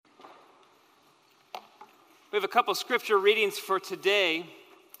We have a couple scripture readings for today.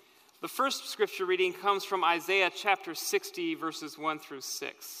 The first scripture reading comes from Isaiah chapter 60, verses 1 through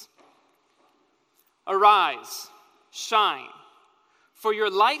 6. Arise, shine, for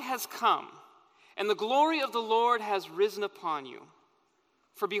your light has come, and the glory of the Lord has risen upon you.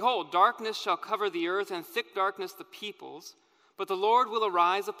 For behold, darkness shall cover the earth, and thick darkness the peoples, but the Lord will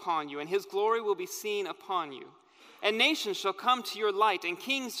arise upon you, and his glory will be seen upon you. And nations shall come to your light, and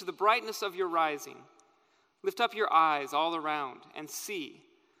kings to the brightness of your rising. Lift up your eyes all around, and see.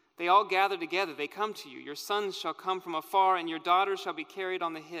 They all gather together, they come to you. Your sons shall come from afar, and your daughters shall be carried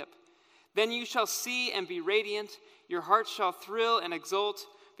on the hip. Then you shall see and be radiant. Your heart shall thrill and exult,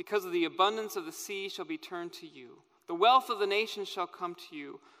 because of the abundance of the sea shall be turned to you. The wealth of the nations shall come to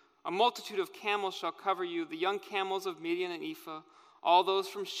you. A multitude of camels shall cover you. The young camels of Midian and Ephah, all those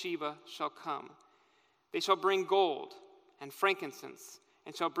from Sheba shall come. They shall bring gold and frankincense,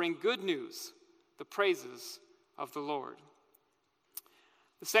 and shall bring good news, the praises of the Lord.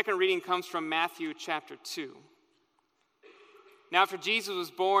 The second reading comes from Matthew chapter 2. Now after Jesus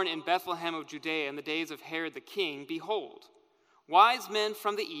was born in Bethlehem of Judea in the days of Herod the king, behold, wise men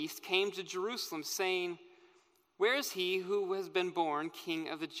from the east came to Jerusalem, saying, Where is he who has been born King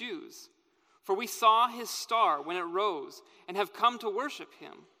of the Jews? For we saw his star when it rose, and have come to worship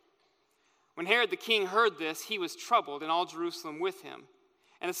him. When Herod the king heard this, he was troubled, and all Jerusalem with him.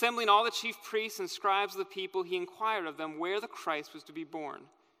 And assembling all the chief priests and scribes of the people, he inquired of them where the Christ was to be born.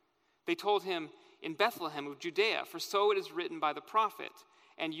 They told him, In Bethlehem of Judea, for so it is written by the prophet,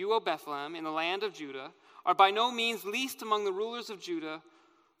 And you, O Bethlehem, in the land of Judah, are by no means least among the rulers of Judah,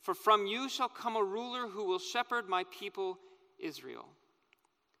 for from you shall come a ruler who will shepherd my people Israel.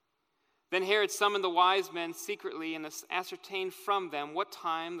 Then Herod summoned the wise men secretly and ascertained from them what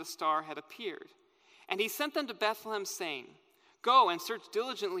time the star had appeared. And he sent them to Bethlehem, saying, Go and search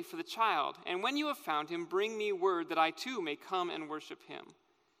diligently for the child, and when you have found him, bring me word that I too may come and worship him.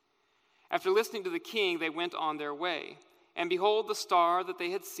 After listening to the king, they went on their way. And behold, the star that they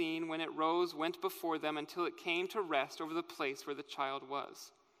had seen when it rose went before them until it came to rest over the place where the child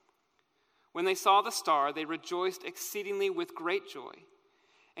was. When they saw the star, they rejoiced exceedingly with great joy.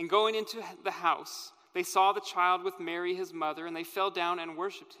 And going into the house, they saw the child with Mary his mother, and they fell down and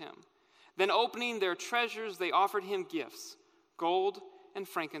worshipped him. Then opening their treasures, they offered him gifts, gold and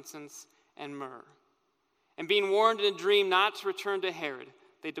frankincense and myrrh. And being warned in a dream not to return to Herod,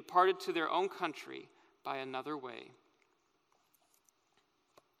 they departed to their own country by another way.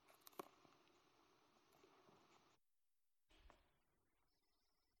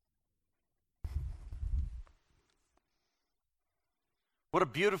 What a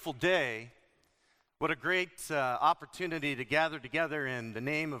beautiful day. What a great opportunity to gather together in the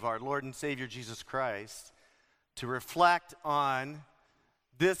name of our Lord and Savior Jesus Christ to reflect on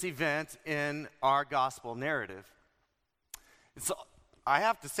this event in our gospel narrative. I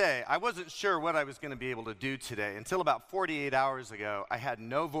have to say, I wasn't sure what I was going to be able to do today. Until about 48 hours ago, I had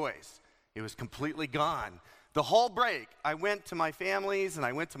no voice. It was completely gone. The whole break, I went to my family's and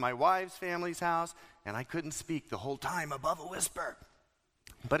I went to my wife's family's house, and I couldn't speak the whole time above a whisper.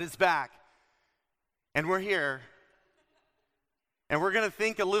 But it's back, and we're here, and we're going to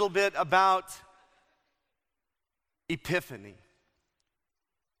think a little bit about Epiphany.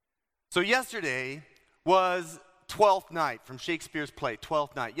 So yesterday was Twelfth Night from Shakespeare's play,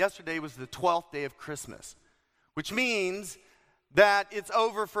 Twelfth Night. Yesterday was the 12th day of Christmas, which means that it's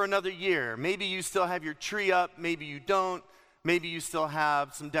over for another year. Maybe you still have your tree up, maybe you don't. Maybe you still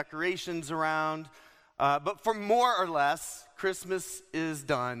have some decorations around. But for more or less, Christmas is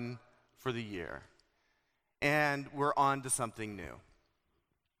done for the year. And we're on to something new.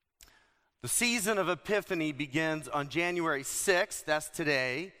 The season of Epiphany begins on January 6th, that's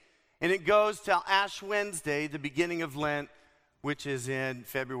today, and it goes till Ash Wednesday, the beginning of Lent, which is in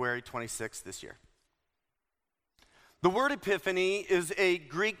February 26th this year. The word Epiphany is a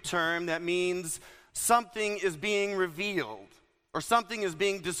Greek term that means something is being revealed, or something is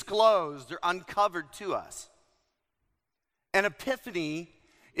being disclosed or uncovered to us. An epiphany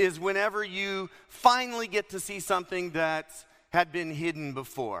is whenever you finally get to see something that had been hidden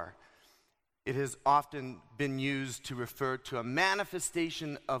before. It has often been used to refer to a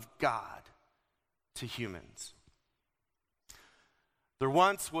manifestation of God to humans. There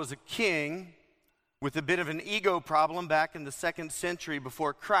once was a king with a bit of an ego problem back in the 2nd century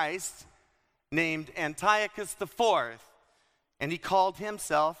before Christ named Antiochus IV. And he called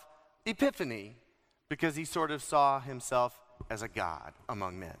himself Epiphany because he sort of saw himself as a god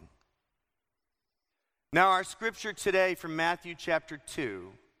among men. Now our scripture today from Matthew chapter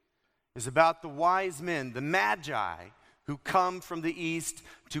 2 is about the wise men, the magi, who come from the east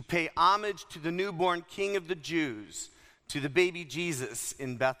to pay homage to the newborn King of the Jews, to the baby Jesus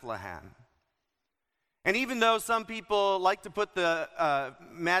in Bethlehem. And even though some people like to put the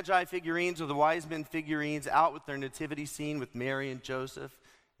Magi figurines or the wise men figurines out with their nativity scene with Mary and Joseph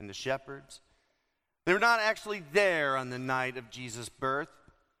and the shepherds, they were not actually there on the night of Jesus' birth,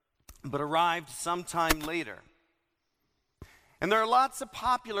 but arrived sometime later. And there are lots of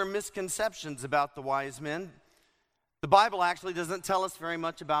popular misconceptions about the wise men. The Bible actually doesn't tell us very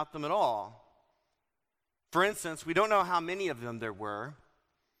much about them at all. For instance, we don't know how many of them there were.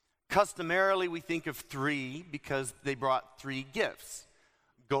 Customarily, we think of 3 because they brought 3 gifts: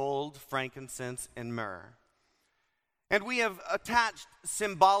 gold, frankincense, and myrrh. And we have attached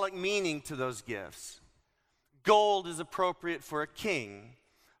symbolic meaning to those gifts. Gold is appropriate for a king.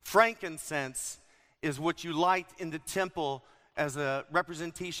 Frankincense is what you light in the temple as a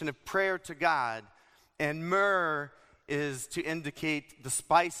representation of prayer to God. And myrrh is to indicate the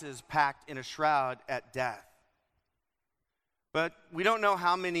spices packed in a shroud at death. But we don't know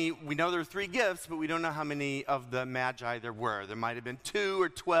how many. We know there are 3 gifts, but we don't know how many of the Magi there were. There might have been 2 or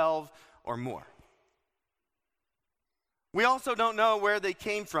 12 or more. We also don't know where they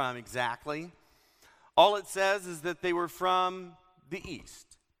came from exactly. All it says is that they were from the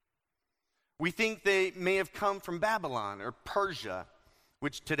east. We think they may have come from Babylon or Persia,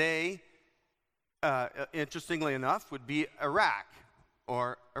 which today, interestingly enough, would be Iraq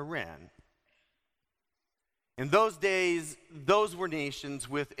or Iran. In those days, those were nations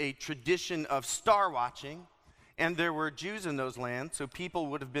with a tradition of star watching, and there were Jews in those lands, so people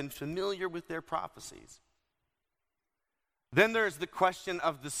would have been familiar with their prophecies. Then there's the question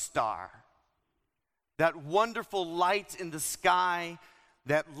of the star, that wonderful light in the sky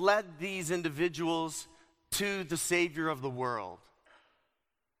that led these individuals to the Savior of the world.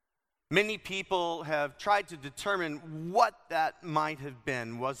 Many people have tried to determine what that might have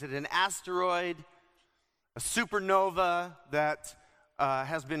been. Was it an asteroid, a supernova that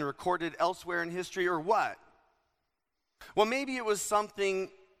has been recorded elsewhere in history, or what? Well, maybe it was something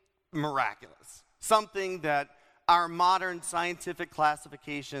miraculous, something that our modern scientific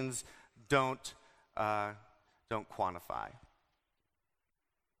classifications don't quantify.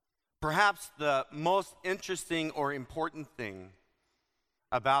 Perhaps the most interesting or important thing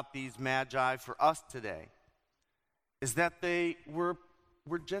about these Magi for us today is that they were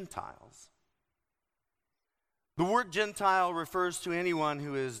Gentiles. The word Gentile refers to anyone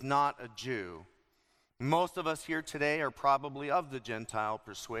who is not a Jew. Most of us here today are probably of the Gentile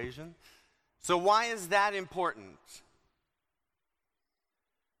persuasion. So why is that important?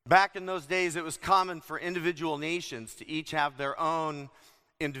 Back in those days, it was common for individual nations to each have their own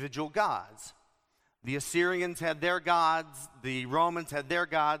individual gods. The Assyrians had their gods, the Romans had their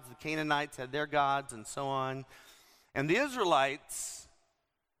gods, the Canaanites had their gods, and so on. And the Israelites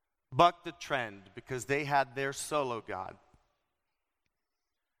bucked the trend because they had their solo god.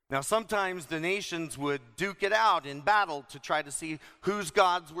 Now, sometimes the nations would duke it out in battle to try to see whose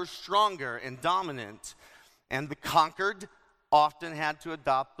gods were stronger and dominant. And the conquered often had to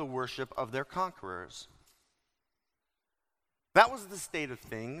adopt the worship of their conquerors. That was the state of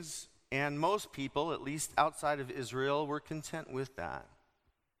things, and most people, at least outside of Israel, were content with that.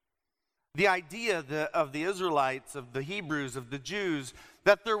 The idea of the Israelites, of the Hebrews, of the Jews,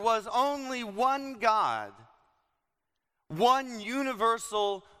 that there was only one God, one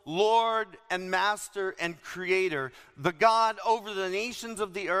universal Lord and Master and Creator, the God over the nations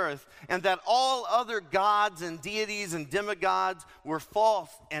of the earth, and that all other gods and deities and demigods were false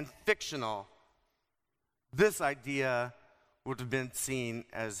and fictional. This idea would have been seen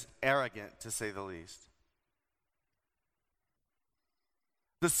as arrogant, to say the least.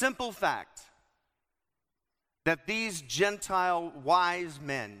 The simple fact that these Gentile wise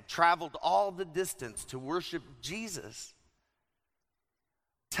men traveled all the distance to worship Jesus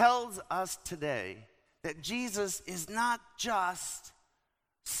tells us today that Jesus is not just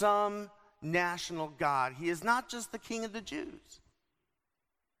some national God. He is not just the King of the Jews.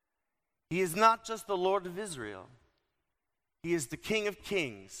 He is not just the Lord of Israel. He is the King of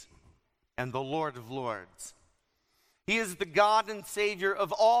Kings and the Lord of Lords. He is the God and Savior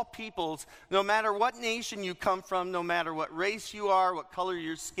of all peoples, no matter what nation you come from, no matter what race you are, what color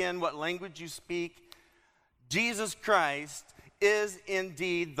your skin, what language you speak. Jesus Christ is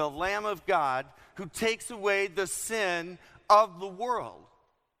indeed the Lamb of God who takes away the sin of the world.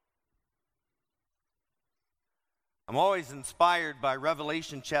 I'm always inspired by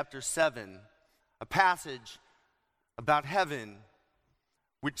Revelation chapter 7, a passage about heaven,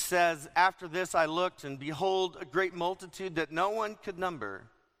 which says, "After this I looked, and behold, a great multitude that no one could number.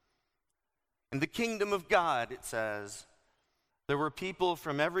 And the kingdom of God," it says, there were people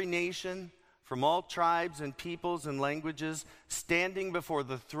from every nation, from all tribes and peoples and languages, standing before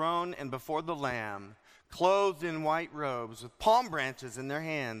the throne and before the Lamb, clothed in white robes, with palm branches in their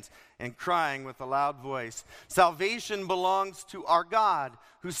hands, and crying with a loud voice, "Salvation belongs to our God,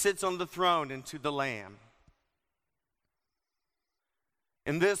 who sits on the throne, and to the Lamb."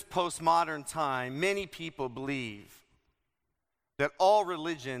 In this postmodern time, many people believe that all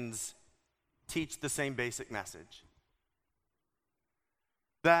religions teach the same basic message.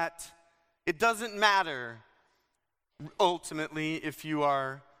 That it doesn't matter ultimately if you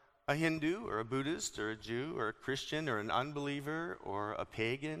are a Hindu or a Buddhist or a Jew or a Christian or an unbeliever or a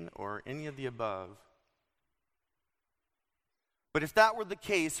pagan or any of the above. But if that were the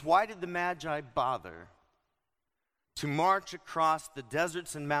case, why did the Magi bother to march across the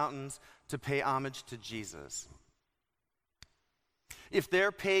deserts and mountains to pay homage to Jesus? If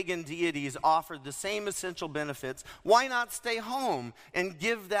their pagan deities offered the same essential benefits, why not stay home and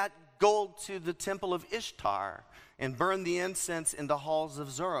give that gold to the temple of Ishtar and burn the incense in the halls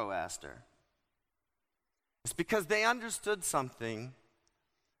of Zoroaster? It's because they understood something.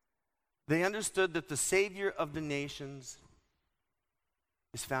 They understood that the Savior of the nations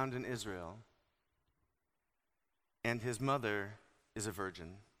is found in Israel, and his mother is a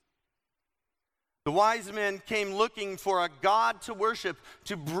virgin. The wise men came looking for a God to worship,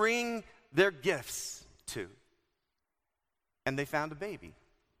 to bring their gifts to. And they found a baby.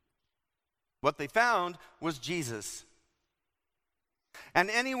 What they found was Jesus. And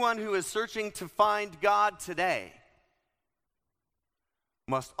anyone who is searching to find God today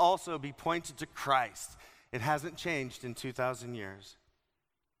must also be pointed to Christ. It hasn't changed in 2,000 years.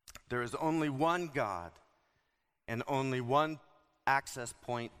 There is only one God and only one access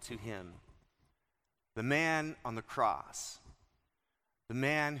point to him. The man on the cross, the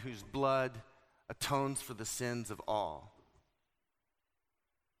man whose blood atones for the sins of all.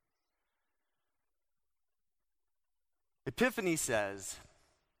 Epiphany says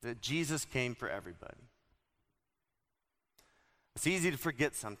that Jesus came for everybody. It's easy to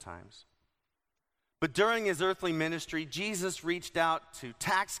forget sometimes. But during his earthly ministry, Jesus reached out to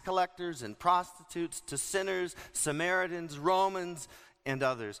tax collectors and prostitutes, to sinners, Samaritans, Romans, and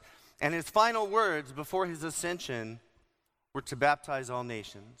others. And his final words before his ascension were to baptize all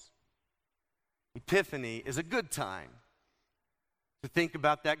nations. Epiphany is a good time to think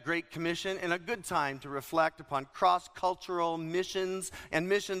about that Great Commission and a good time to reflect upon cross-cultural missions and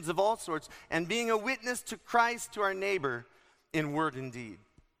missions of all sorts and being a witness to Christ to our neighbor in word and deed.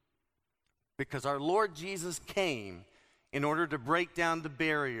 Because our Lord Jesus came in order to break down the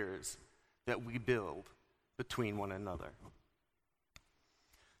barriers that we build between one another.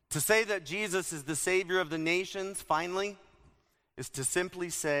 To say that Jesus is the Savior of the nations, finally, is to simply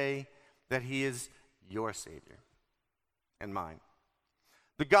say that he is your Savior and mine.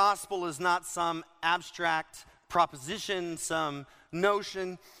 The gospel is not some abstract proposition, some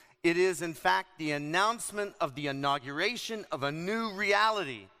notion. It is, in fact, the announcement of the inauguration of a new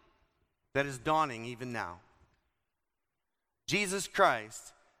reality that is dawning even now. Jesus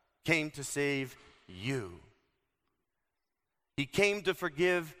Christ came to save you. He came to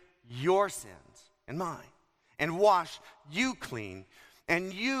forgive your sins and mine and wash you clean.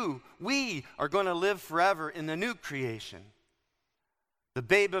 And we are going to live forever in the new creation. The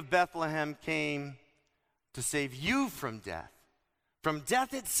babe of Bethlehem came to save you from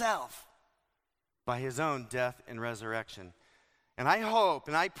death itself, by his own death and resurrection. And I hope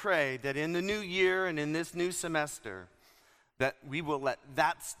and I pray that in the new year and in this new semester, that we will let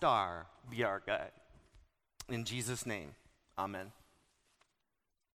that star be our guide. In Jesus' name, amen.